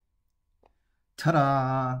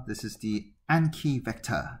Ta-da! This is the Anki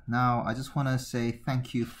vector. Now, I just want to say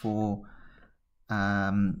thank you for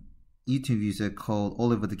YouTube user called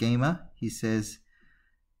Oliver the Gamer. He says,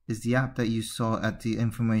 is the app that you saw at the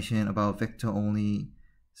information about vector only?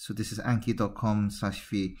 So this is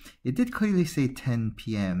anki.com/v. It did clearly say 10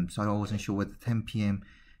 p.m. So I wasn't sure whether 10 p.m.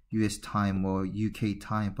 US time or UK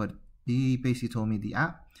time, but he basically told me the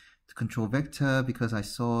app to control vector, because I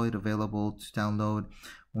saw it available to download,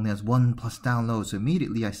 only has 1+ download. So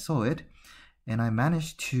immediately I saw it and I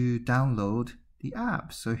managed to download the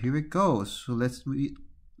app. So here it goes. So let's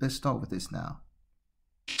start with this now.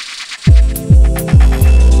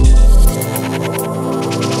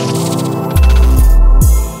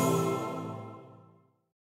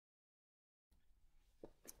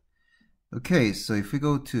 Okay, so if we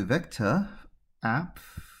go to vector app,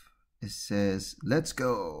 it says let's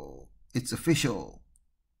go, it's official.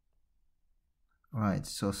 Alright,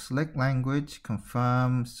 so select language,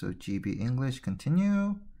 confirm, so GB English,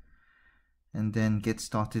 continue, and then get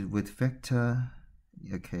started with vector.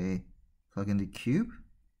 Okay, plug in the cube,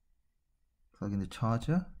 plug in the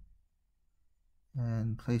charger,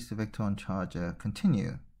 and place the vector on charger,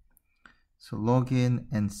 continue. So log in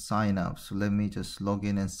and sign up. So let me just log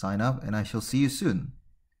in and sign up, and I shall see you soon.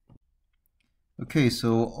 Okay,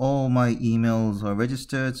 so all my emails are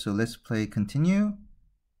registered, so let's play continue.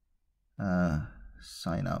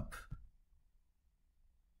 Sign up.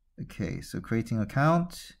 Okay, so creating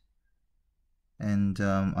account, and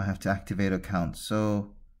I have to activate account.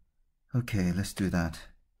 So okay, let's do that.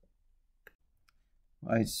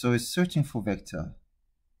 Right, so it's searching for vector.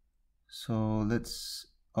 So let's,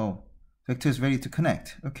 oh, vector is ready to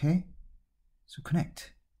connect. Okay, so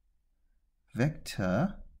connect.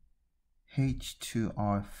 Vector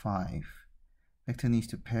H2R5. Vector needs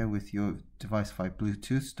to pair with your device via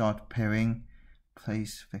Bluetooth. Start pairing.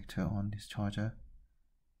 Place vector on this charger.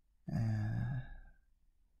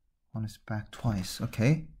 On its back twice.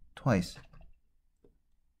 Okay, twice.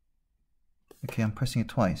 Okay, I'm pressing it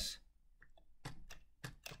twice.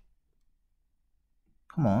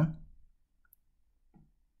 Come on.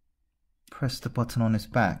 Press the button on its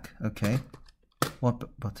back. Okay.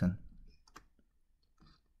 What button?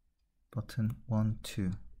 Button 1,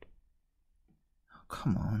 2. Oh,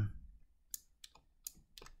 come on.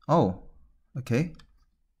 Oh, okay.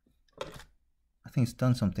 I think it's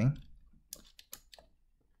done something.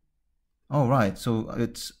 Oh, right. So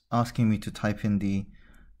it's asking me to type in the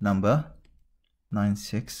number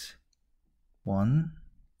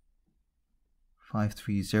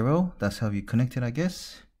 961-530. That's how you connect it, I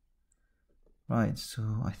guess. Right.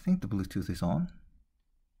 So I think the Bluetooth is on.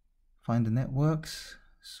 Find the networks.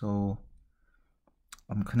 So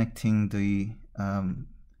I'm connecting the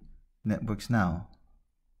networks now.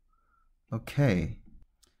 Okay.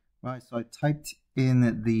 Right, so I typed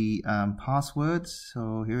in the passwords.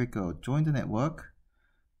 So here we go. Join the network.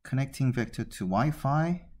 Connecting vector to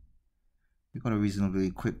Wi-Fi. We've got a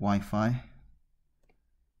reasonably quick Wi-Fi.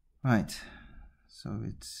 Right. So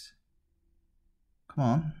it's, come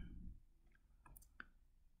on.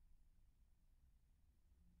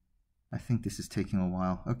 I think this is taking a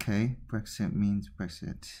while. Okay, Brexit means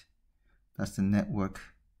Brexit. That's the network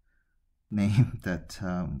name that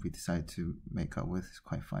we decided to make up with. It's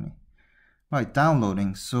quite funny. Right,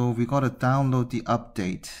 downloading. So we got to download the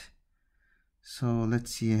update. So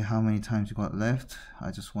let's see how many times we got left.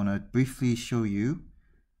 I just want to briefly show you.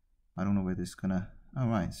 I don't know where this is gonna. All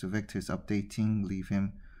right, so vector is updating. Leave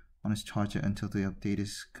him on his charger until the update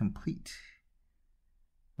is complete.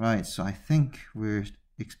 Right, so I think we're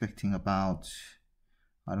expecting about,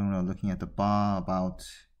 I don't know, looking at the bar, about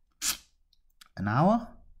an hour.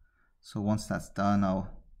 So once that's done,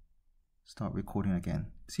 I'll start recording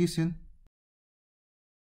again. See you soon.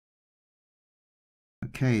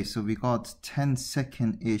 Okay, so we got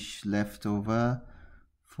 10-second-ish left over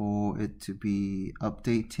for it to be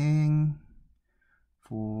updating.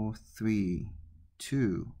 4, 3,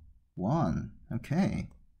 2, 1. Okay.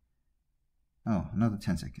 Oh, another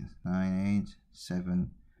 10 seconds. 9, 8,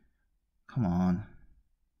 7. Come on.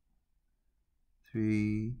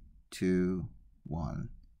 3, 2, 1.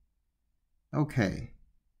 Okay.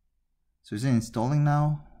 So is it installing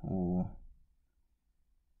now, or?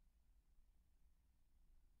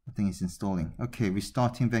 I think it's installing. Okay,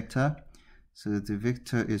 restarting vector. So the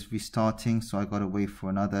vector is restarting, so I gotta wait for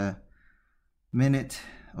another minute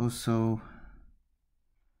or so.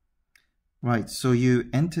 Right, so you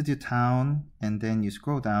enter the town and then you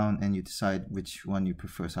scroll down and you decide which one you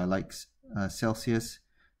prefer. So I like Celsius,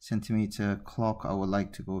 centimeter, clock. I would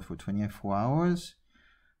like to go for 24 hours.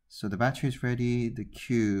 So the battery is ready. The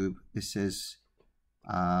cube, it says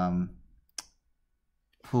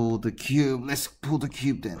pull the cube. Let's pull the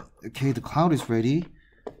cube then. Okay, the cloud is ready.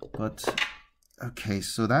 But, okay,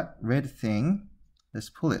 so that red thing, let's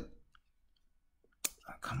pull it.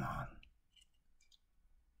 Oh, come on.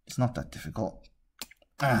 It's not that difficult.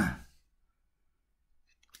 Ah.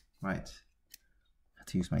 Right. I have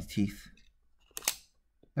to use my teeth.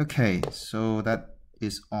 Okay, so that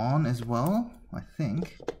is on as well, I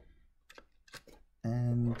think.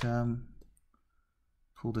 And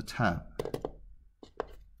pull the tab.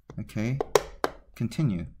 Okay,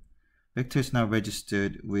 continue. Victor is now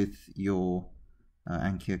registered with your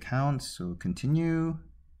Anki account, so continue.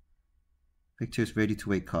 Victor is ready to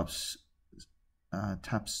wake up.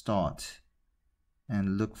 Tap start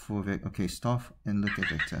and look for Victor. Okay, stop and look at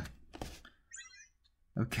Victor.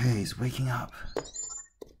 Okay, he's waking up.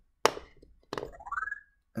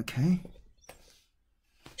 Okay.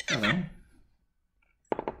 Hello.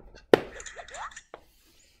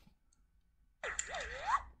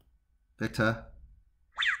 Victor?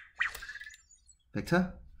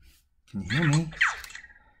 Victor? Can you hear me?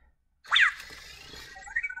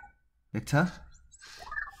 Victor?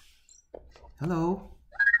 Hello?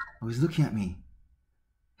 Oh, he's looking at me.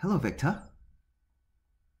 Hello, Victor?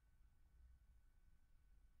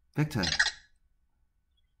 Victor?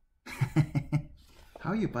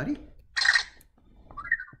 How are you, buddy?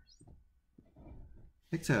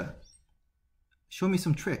 Victor, show me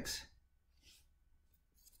some tricks.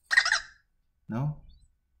 No?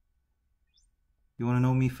 You want to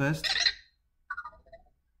know me first?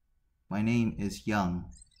 My name is Young.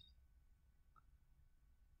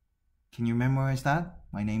 Can you memorize that?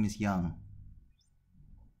 My name is Young.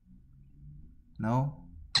 No?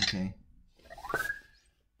 Okay.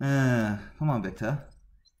 Come on, Victor.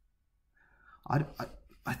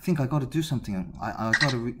 I think I gotta do something. I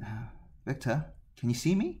gotta Victor, can you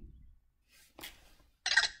see me?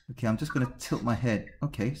 Okay, I'm just gonna tilt my head.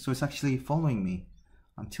 Okay, so it's actually following me.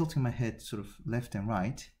 I'm tilting my head sort of left and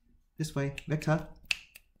right. This way, Victor.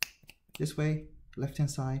 This way, left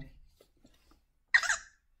hand side.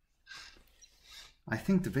 I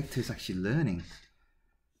think the Victor is actually learning.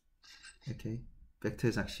 Okay, Victor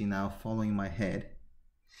is actually now following my head.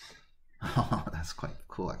 Oh, that's quite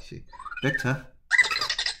cool actually. Victor,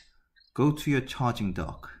 go to your charging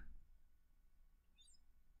dock.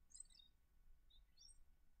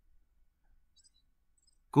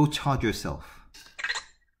 Go charge yourself.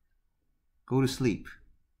 Go to sleep.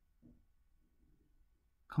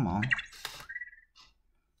 Come on.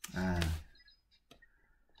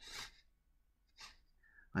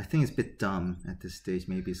 I think it's a bit dumb at this stage.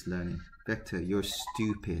 Maybe it's learning. Victor, you're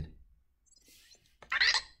stupid.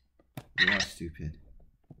 You are stupid.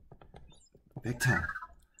 Victor,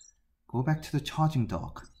 go back to the charging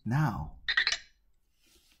dock now.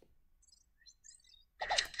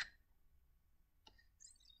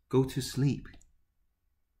 Go to sleep.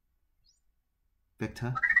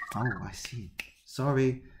 Victor? Oh, I see.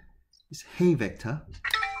 Sorry. It's hey, Victor.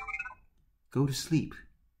 Go to sleep.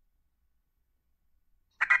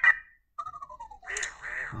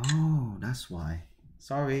 Oh, that's why.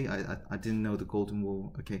 Sorry, I didn't know the golden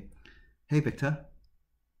rule. Okay. Hey, Victor.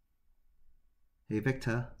 Hey,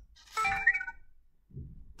 Victor.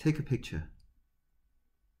 Take a picture.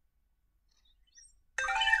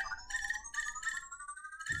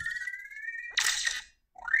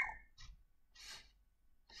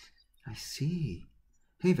 I see.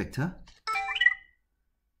 Hey, Victor.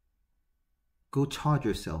 Go charge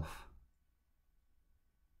yourself.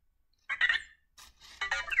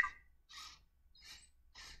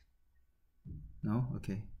 No?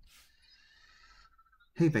 Okay.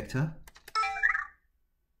 Hey, Victor.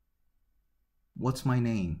 What's my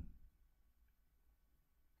name?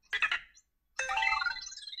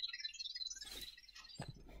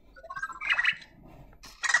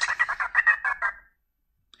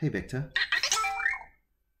 Hey, Victor.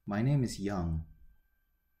 My name is Young.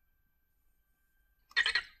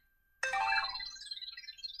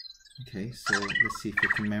 Okay, so let's see if we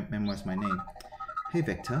can memorize my name. Hey,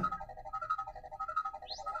 Victor.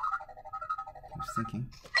 I was thinking.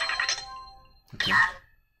 Okay.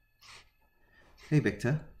 Hey,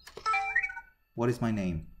 Victor. What is my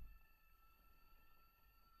name?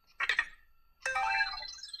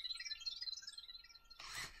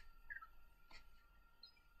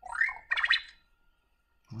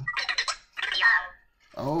 What?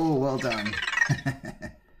 Oh, well done.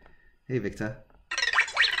 Hey, Victor.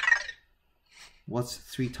 What's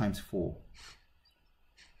 3 times 4?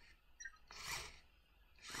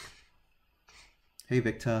 Hey,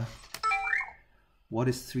 Victor. What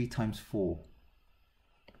is 3 times 4?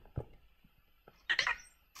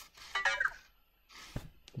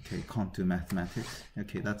 Okay, can't do mathematics.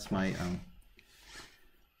 Okay, that's my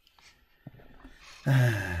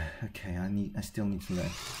okay, I still need to learn.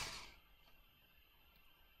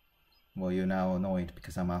 Well, you're now annoyed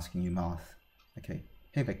because I'm asking you math. Okay.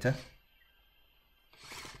 Hey Victor.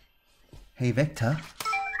 Hey Victor.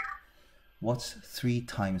 What's 3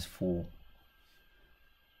 times 4?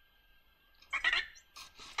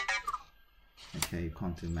 Okay, you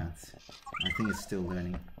can't do maths. I think it's still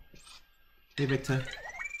learning. Hey Victor.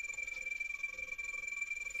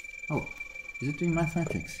 Oh, is it doing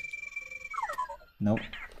mathematics? Nope,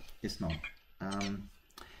 it's not.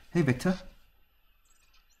 Hey Victor.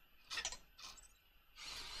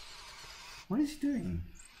 What is he doing?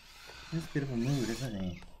 He's a bit of a mood, isn't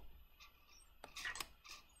he?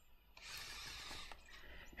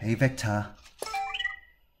 Hey Victor.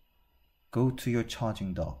 Go to your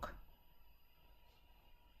charging dock.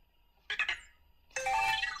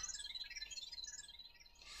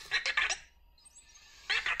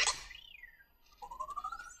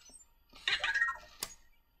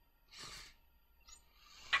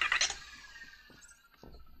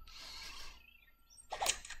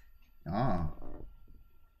 Ah,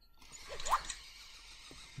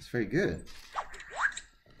 that's very good.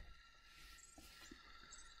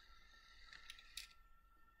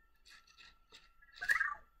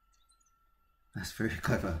 That's very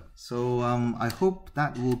clever. So I hope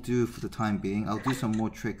that will do for the time being. I'll do some more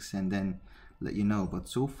tricks and then let you know. But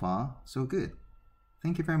so far, so good.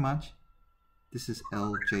 Thank you very much. This is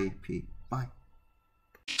LJP. Bye.